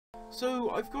So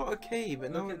I've got a key,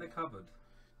 but Look now in the cupboard.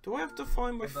 do I have to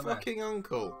find my On the fucking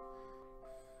uncle?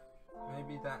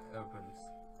 Maybe that opens.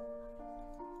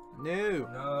 No.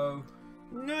 No.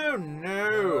 No,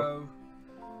 no. No.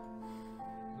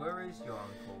 Where is your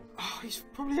uncle? Oh, he's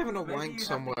probably having a Maybe wank you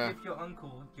somewhere. have to give your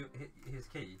uncle his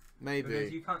key. Maybe.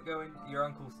 Because you can't go in your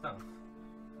uncle's stuff.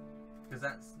 Because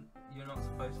you're not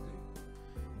supposed to.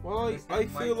 Well, This I thing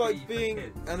feel might be like for being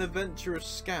kids. an adventurous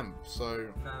scamp, so...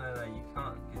 No, you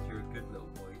can't, because you're a good little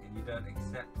boy and you don't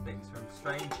accept things from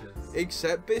strangers.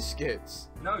 Except biscuits.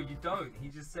 No, you don't. He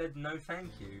just said no thank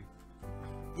you.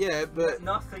 Yeah, but...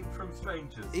 Nothing from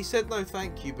strangers. He said no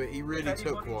thank you, but he really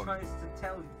took one.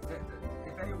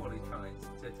 If anybody tries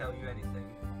to tell you anything,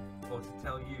 or to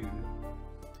tell you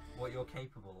what you're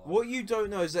capable of... What you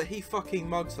don't know is that he fucking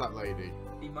mugged that lady.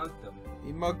 He mugged them.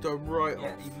 He mugged her right off.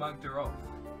 Yeah, he mugged her off.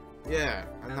 Yeah,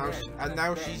 and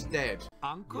now then- she's dead.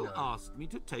 Uncle asked me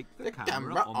to take the, The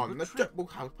camera on the trip. Well,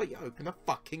 how about you open the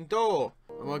fucking door?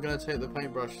 Am I going to take the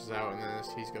paintbrushes out and then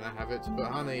he's going to have it to put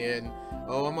honey in?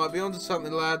 Oh, I might be onto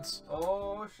something, lads.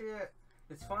 Oh shit!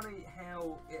 It's funny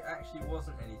how it actually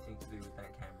wasn't anything to do with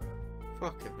that camera.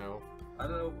 Fucking hell. I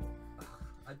don't know.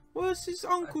 Well, it's his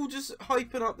uncle just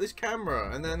hyping up this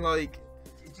camera and then, like...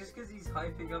 Just because he's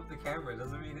hyping up the camera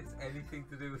doesn't mean it's anything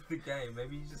to do with the game.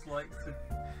 Maybe he just likes to.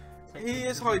 He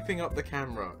is hyping up the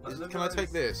camera. Can I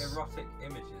take this? Erotic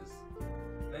images.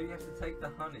 Maybe you have to take the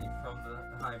honey from the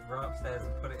hive, run upstairs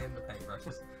and put it in the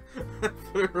paintbrushes.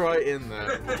 Put it right in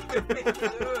there.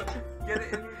 Get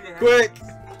it in with your hands. Quick!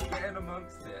 Get in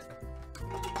amongst it.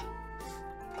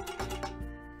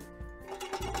 I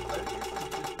think this is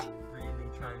just really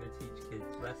trying to teach kids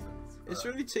lessons. It's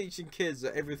really teaching kids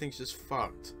that everything's just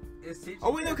fucked. It's teaching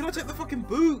Oh wait, no, kids can I take the fucking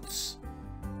boots?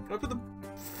 Can I put the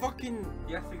fucking...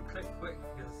 You have to click quick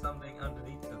because there's something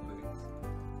underneath the boots.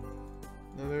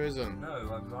 No, there isn't. No,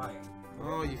 I'm lying.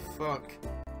 Oh, you fuck.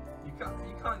 You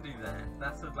can't do that.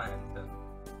 That's a lantern.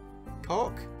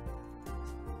 Cock?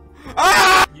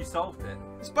 Ah! You solved it.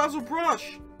 It's Basil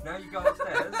Brush! Now you go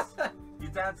upstairs. Your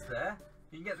dad's there.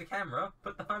 You can get the camera,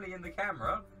 put the honey in the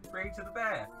camera, bring it to the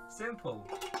bear. Simple.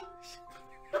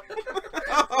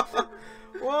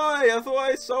 Why? I thought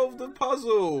I solved the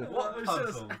puzzle. What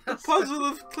puzzle? The puzzle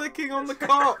of clicking on the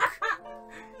cock.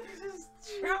 You just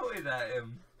shouted at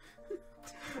him.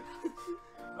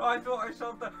 Oh, I thought I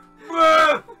solved the.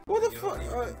 What the You're fuck? not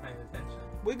even paying attention.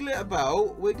 Wiggle it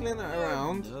about, wiggling it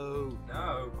around. No.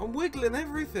 No. I'm wiggling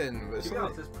everything. But it's To be like,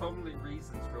 honest, there's probably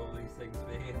reasons for all these things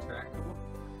being interactable.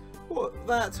 what?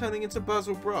 That turning into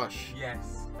Basil Brush?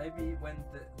 Yes. Maybe when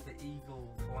the eagle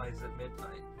flies at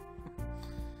midnight.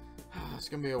 It's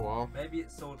gonna be a while. Maybe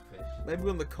it's swordfish. Maybe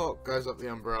when the cock goes up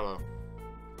the umbrella.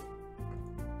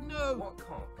 No. What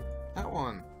cock? That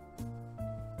one.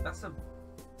 That's a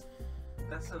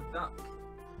duck.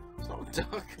 It's not a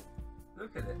duck.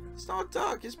 Look at it. It's not a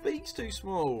duck. Its beak's too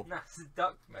small. Nah, it's a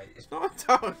duck, mate. It's not a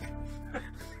duck.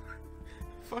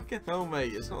 Fucking hell,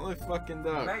 mate. It's not no fucking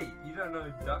duck. Mate, you don't know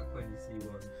a duck when you see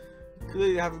one.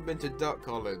 Clearly haven't been to Duck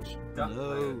College.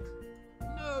 Duckland.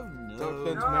 No.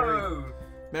 Duckland. No!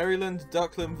 Maryland,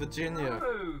 Duckland, Virginia.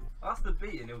 No! Ask the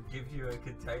bee and he'll give you a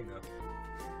container.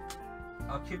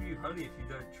 I'll give you honey if you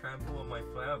don't trample on my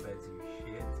flower beds, you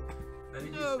shit. Then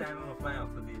if you stand on a flower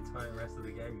for the entire rest of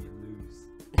the game, you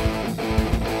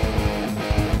lose.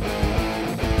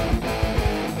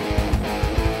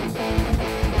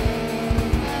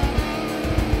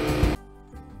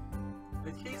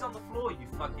 The key's on the floor, you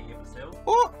fucking imbecile.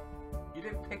 What? You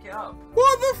didn't pick it up.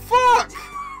 What the fuck?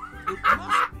 It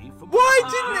must be from. Why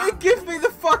didn't it give me the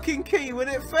fucking key when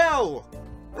it fell?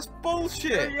 That's No,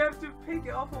 bullshit. you have to pick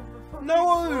it up on the fucking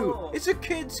No, floor. it's a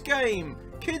kid's game.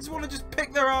 Kids want to just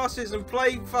pick their asses and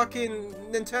play fucking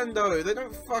Nintendo. They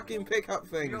don't fucking pick up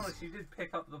To be things. honest, you did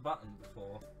pick up the button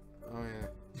before. Oh yeah.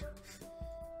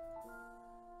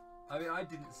 I mean, I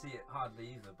didn't see it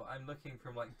hardly either, but I'm looking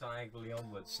from like diagonally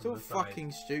onwards. Still from the side.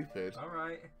 fucking stupid.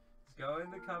 Alright, let's go in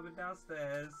the cupboard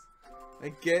downstairs.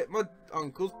 And get my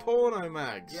uncle's porno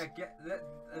mags. Yeah,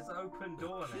 there's an open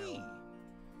door Key. now.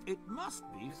 It must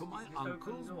be Just- from my just open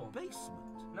uncle's the door. basement.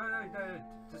 No,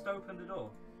 just open the door.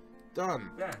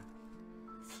 Done. Yeah.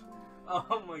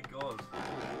 Oh my god.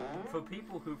 For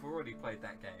people who've already played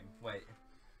that game, wait.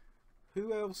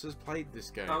 Who else has played this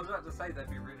game? I was about to say they'd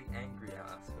be really angry at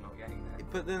us for not getting that.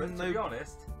 But then But to no. be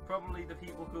honest, probably the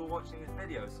people who are watching this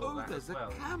video saw Oh, that there's as well.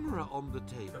 a camera on the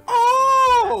table. The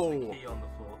Oh! key on the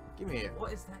floor. Give me it.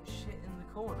 What is that shit in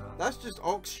the corner? That's just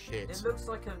ox shit. It looks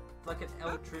like an A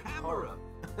Eldritch camera. horror.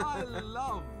 I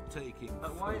love taking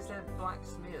But why is photos. there black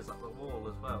smears up the wall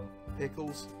as well?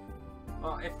 Pickles.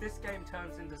 Oh, if this game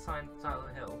turns into Silent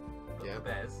Hill, but Yeah. the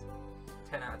Bears,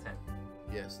 10 out of 10.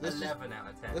 Yes. 11 out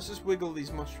of 10. Let's just wiggle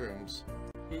these mushrooms.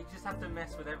 You just have to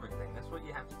mess with everything. That's what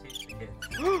you have to teach the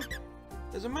kids.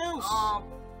 There's a mouse. Oh,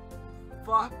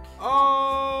 fuck.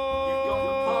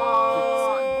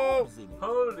 Oh!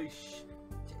 Holy sh...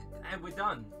 And we're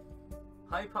done.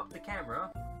 Hype up the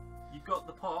camera. You got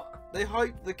the pot. They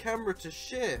hyped the camera to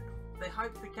shit. They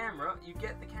hype the camera. You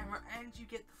get the camera and you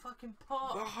get the fucking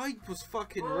pot. The hype was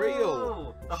fucking Whoa.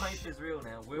 real. The hype is real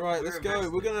now. Right, let's go.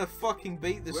 We're gonna fucking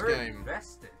beat this We're game.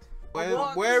 invested.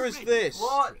 Where is this?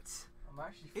 What? I'm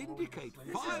actually Indicate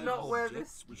This is five not where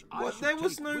objects this- which I What? should There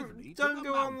was take no. with me to Don't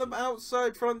go on the mountain.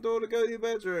 outside front door to go to your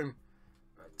bedroom.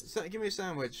 Give me a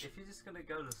sandwich. If you're just gonna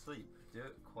go to sleep, do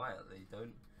it quietly.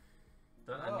 Don't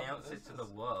No, announce this it to the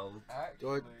is- world.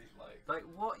 Actually, Like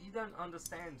what? You don't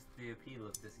understand the appeal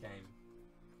of this game.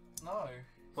 no.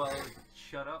 Well,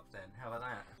 shut up then. How about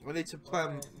that? I need to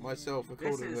plan myself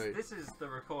accordingly. This is the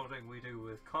recording we do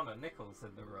with Connor Nichols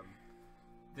in the room.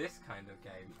 This kind of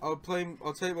game. I'll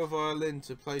take my violin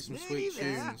to play some sweet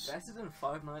Nearly there. tunes. Better than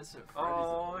Five Nights at Freddy's.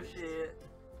 Oh shit!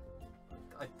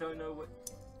 I don't know what.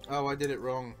 Oh, I did it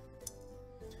wrong.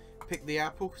 Pick the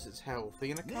apple because it's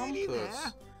healthy and a Nearly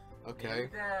compass. Okay. Nearly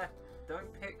there.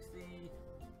 Don't pick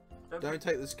the. Don't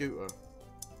take the scooter.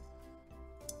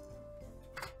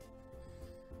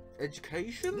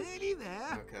 Education? Nearly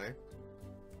there. Okay.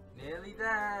 Nearly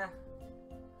there.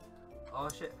 Oh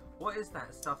shit! What is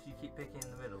that stuff you keep picking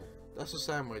in the middle? That's a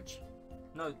sandwich.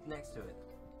 No, next to it.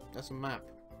 That's a map.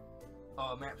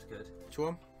 Oh, map's good. Which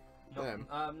one? No, Them.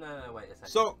 no, wait a second.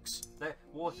 Socks! There,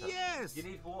 water. Yes. You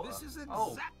need water. This is exactly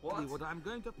Oh, what? what I'm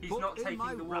going to He's put not in taking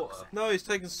my the water. rucksack. No, he's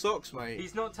taking socks, mate.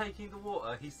 He's not taking the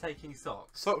water, he's taking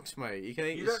socks. Socks, mate. You can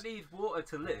eat You your don't need water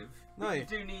to live. No. But you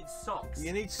do need socks.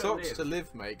 You need socks to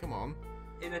live, mate. Come on.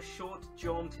 In a short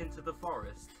jaunt into the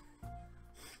forest.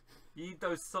 You need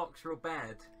those socks real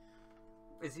bad.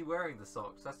 Is he wearing the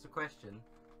socks? That's the question.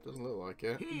 Doesn't look like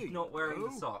it. Here He's you not wearing go.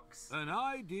 the socks. An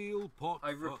ideal pot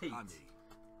I for repeat. honey.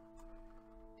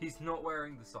 He's not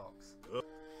wearing the socks.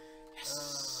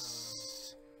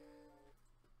 Yes.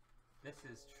 This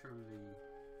is truly...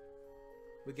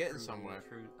 We're getting truly somewhere.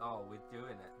 Oh, we're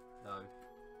doing it. No.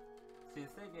 See, the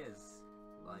thing is,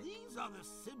 like... These are the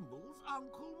symbols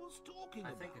Uncle was talking I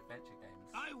about. think adventure games...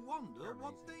 I wonder They're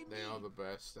what amazing. they They mean. are the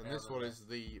best. And They this are the one best. is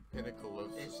the pinnacle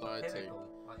of It's society. the pinnacle.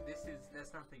 Like, this is...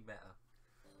 There's nothing better.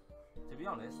 To be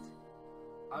honest,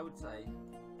 I would say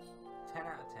 10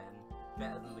 out of 10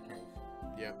 better than the cave.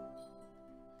 Yeah.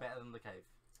 Better than the cave.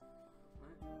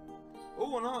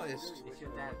 Oh, an artist. It's your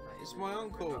dad, mate. It's my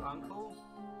uncle. Your uncle?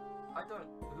 I don't...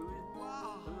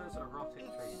 Wow. Who is erotic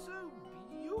It's trees? so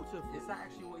beautiful. Is that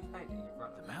actually what he's painting in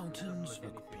front of The me? mountains It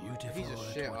doesn't look anything like it. beautiful He's a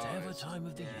at shit whatever artist. time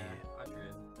of the Yeah, year. I agree.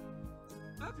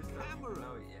 A Just don't camera.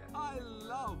 know it yet. I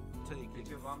love taking Did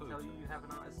your mum tell photos. you you have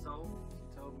an artist soul?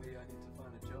 She told me I need to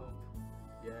find a job.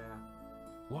 Yeah.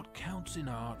 What counts in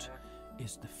art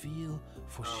is the feel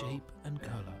for Oh, shape and yeah.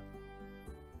 colour.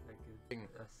 Very good.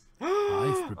 Yes.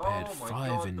 I've prepared Oh my 5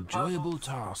 God, the enjoyable puzzles.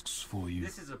 tasks for you.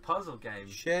 This is a puzzle game.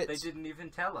 Shit. They didn't even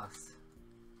tell us.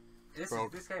 This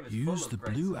Frog. game is full Use of the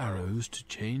great blue symbols. arrows to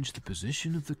change the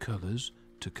position of the colours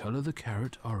to colour the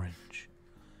carrot orange.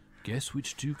 Guess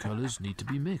which 2 colours need to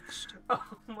be mixed. Oh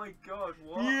my god,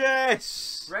 what?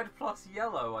 Yes! Red plus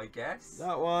yellow, I guess.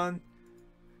 That one.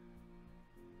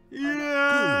 Good.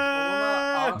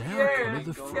 Yeah! Oh, Now yeah. colour the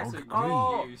God, frog that's a green.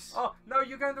 Oh, Use. oh, no,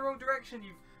 you're going the wrong direction,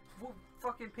 you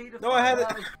fucking pedophile. No, I had it.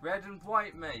 Red and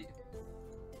white, mate.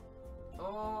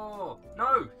 Oh,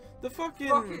 no. The fucking...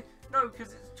 Fucking, no,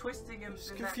 because it's twisting him. It's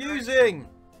in that confusing! direction.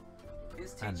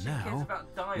 It's teaching And kids now,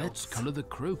 about dials. let's colour the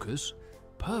crocus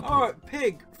purple. Alright,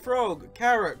 pig, frog,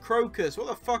 carrot, crocus. What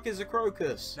the fuck is a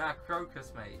crocus? Nah,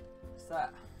 crocus, mate. What's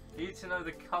that? You need to know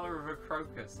the colour of a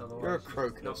crocus, otherwise You're a it's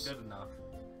crocus. not good enough.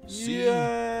 See,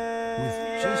 Yeah!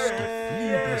 with just a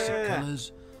few basic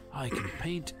colours, I can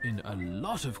paint in a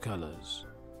lot of colours.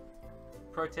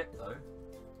 Pro tip, though,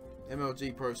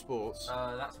 MLG Pro Sports.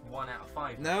 that's 1 out of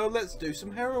 5. Now let's do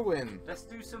some heroin. Let's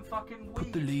do some fucking weed.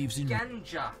 Put the leaves in.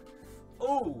 Ganja.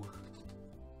 Oh.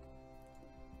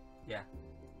 Yeah.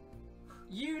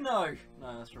 You know!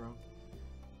 No, that's wrong.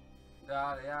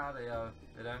 Yada yada yada.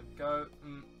 They don't go.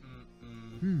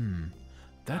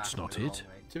 That's not it.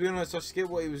 To be honest, I skipped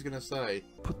what he was going to say.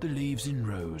 Put the leaves in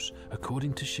rows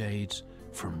according to shades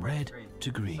from red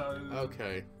to green. So,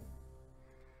 Okay.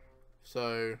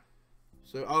 So,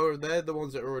 oh, they're the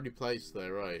ones that are already placed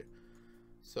there, right?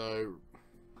 So,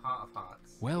 Heart of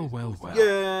hearts. Well, Use well, balls well. to-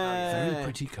 Very Yeah.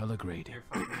 pretty colour grading. You're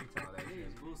a fucking retard, Hey, Adrian.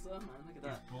 it's balls there, man. Look at that.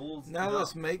 Use balls Now it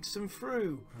let's up. make some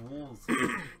fruit. Balls.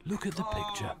 Look at the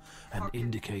picture and fucking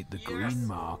indicate the yes. green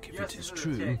mark if Yes, it is it's a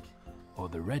true, tick. or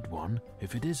the red one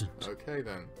if it isn't. Okay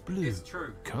then. Blue. It's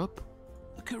true. Cup?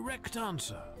 The correct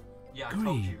answer. Yeah, I told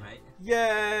Green. you, mate.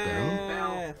 Yeah.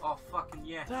 Bell. Oh, fucking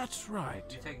yes. That's right.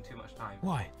 You're taking too much time.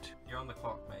 White. You're on the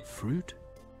clock, mate. Fruit?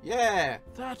 Yeah.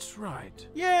 That's right.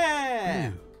 Yeah.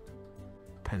 Blue.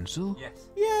 Pencil? Yes.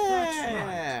 Yeah.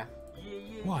 Yeah,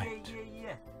 yeah, White. yeah,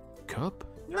 yeah, Cup?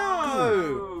 yeah.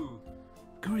 No.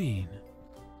 Green.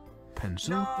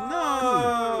 Pencil?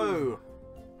 No.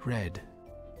 Red.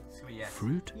 It's gonna be yes.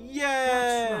 Fruit?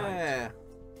 Yeah.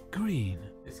 Green.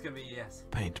 It's gonna be yes.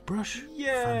 Paintbrush?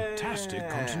 Yeah. Fantastic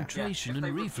concentration Yeah, if they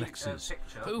and repeat a reflexes.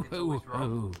 picture, Ho it's ho always wrong.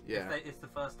 ho. Yeah. If it's the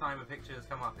first time a picture has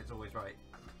come up, it's always right.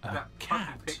 A That cat.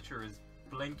 fucking picture is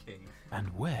blinking. And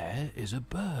where is a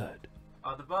bird?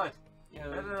 Oh, the bird. Yeah,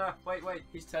 No. Wait.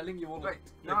 he's telling you all Wait,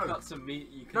 the no. cuts of meat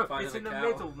you can No, find it's in in a the cow.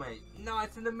 middle, mate. No,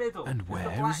 it's in the middle. And It's the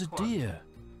where black is a one. deer?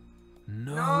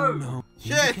 No, No. no.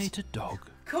 Shit. Indicate a dog.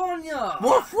 Konya!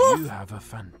 Woof You woof. have a You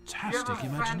fantastic have a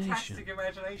imagination. fantastic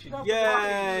imagination. No, You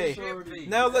Yay. fucking should be.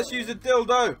 Now let's use a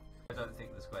dildo. I don't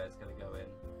think the square's gonna go in.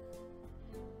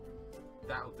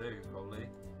 That'll do, probably.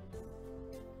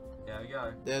 There we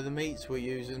go. They're the meats we're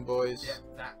using, boys.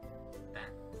 Yep, that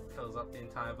fills up the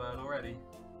entire bird already.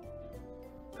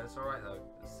 That's alright though.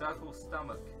 Circle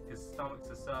stomach. His stomach's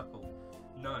a circle.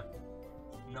 No.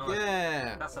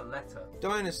 Yeah. That's a letter.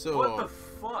 Dinosaur. What the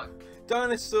fuck?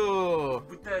 Dinosaur.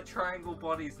 With their triangle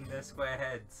bodies and their square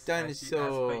heads.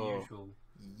 Dinosaur. As per usual.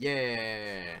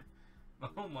 Yeah.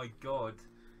 Oh my god.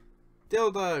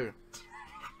 Dildo.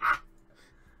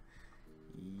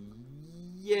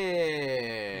 You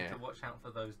Yeah. need to watch out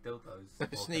for those dildos.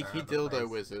 walking Sneaky around the dildo place.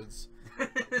 wizards.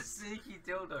 Sneaky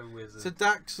dildo wizard. It's a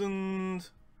dachshund.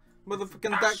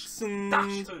 Motherfucking Dash- dachshund.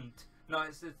 Dachshund. No,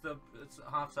 it's a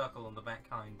half circle on the back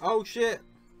kind. Oh shit.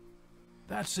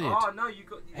 That's it. Oh no, you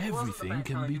got it wasn't the Everything back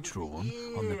can kind, be you- drawn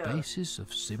on the yeah. basis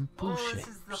of simple Oh, shapes.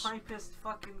 this is the hypest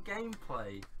fucking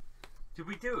gameplay. Did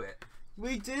we do it?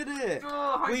 We did it.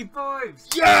 Oh, high We- fives!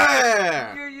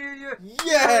 Yeah. Yeah!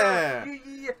 Yeah.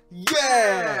 Yeah!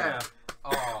 Yeah.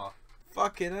 Oh,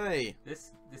 Fucking A.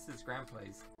 this is grand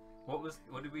plays.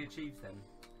 What did we achieve then?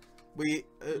 We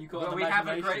You got Well, an we have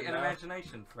a imagination great now.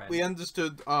 imagination, friend. we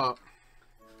understood art.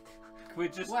 We're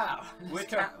just Wow.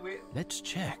 we're Let's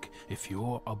check if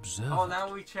you're observant. oh,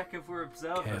 now we check if we're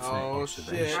observant. Careful Oh,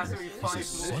 observation shit. That's what we is find from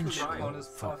essential this on his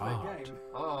for perfect art. game.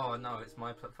 Oh no, it's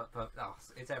my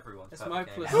it's everyone's. It's perfect my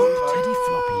game. plus- Help Teddy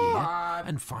Floppy here Ah,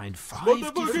 and find 5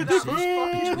 Motherfucker, differences different.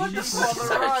 between what the the fuck? photos.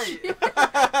 Right.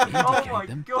 Oh Indicate my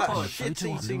them God. on the That photo on the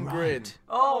shit-eating grin. right.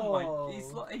 Oh my,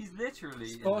 Oh. he's literally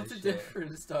Spot in the this shit.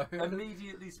 difference though.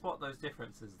 Immediately spot those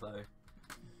differences though.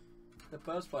 The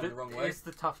bird's flying the wrong way. It's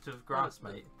the tuft of grass,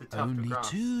 mate. The tuft of Only grass.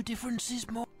 2 differences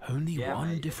more. Only Yeah, 1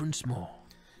 mate. difference more.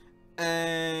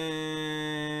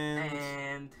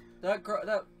 And And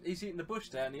That he's eating the bush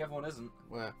there, and the other one isn't.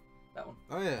 where? That one.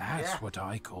 Oh yeah. That's Yeah. what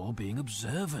I call being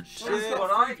observant. Shit. that's He's got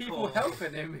what three I people call.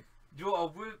 helping him.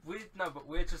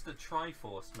 We're just a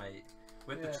triforce, mate.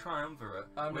 We're Yeah. the triumvirate.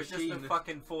 I'm We're just machine. the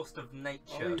fucking force of nature.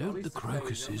 Oh, Don't At the least the players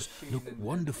crocuses are machine look and-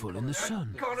 wonderful in the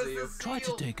sun? God, it's the Try to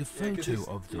seal. take a 'cause photo he's-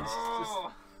 of this.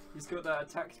 Oh, He's got that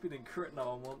attack speed and crit no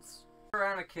one wants. for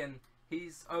Anakin,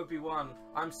 he's Obi-Wan.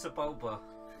 I'm Sebulba.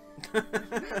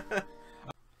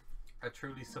 A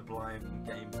truly sublime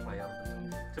gameplay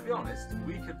element. To be honest,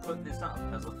 we could put this up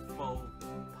as a full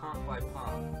part by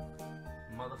part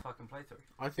motherfucking playthrough.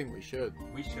 I think we should.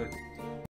 We should.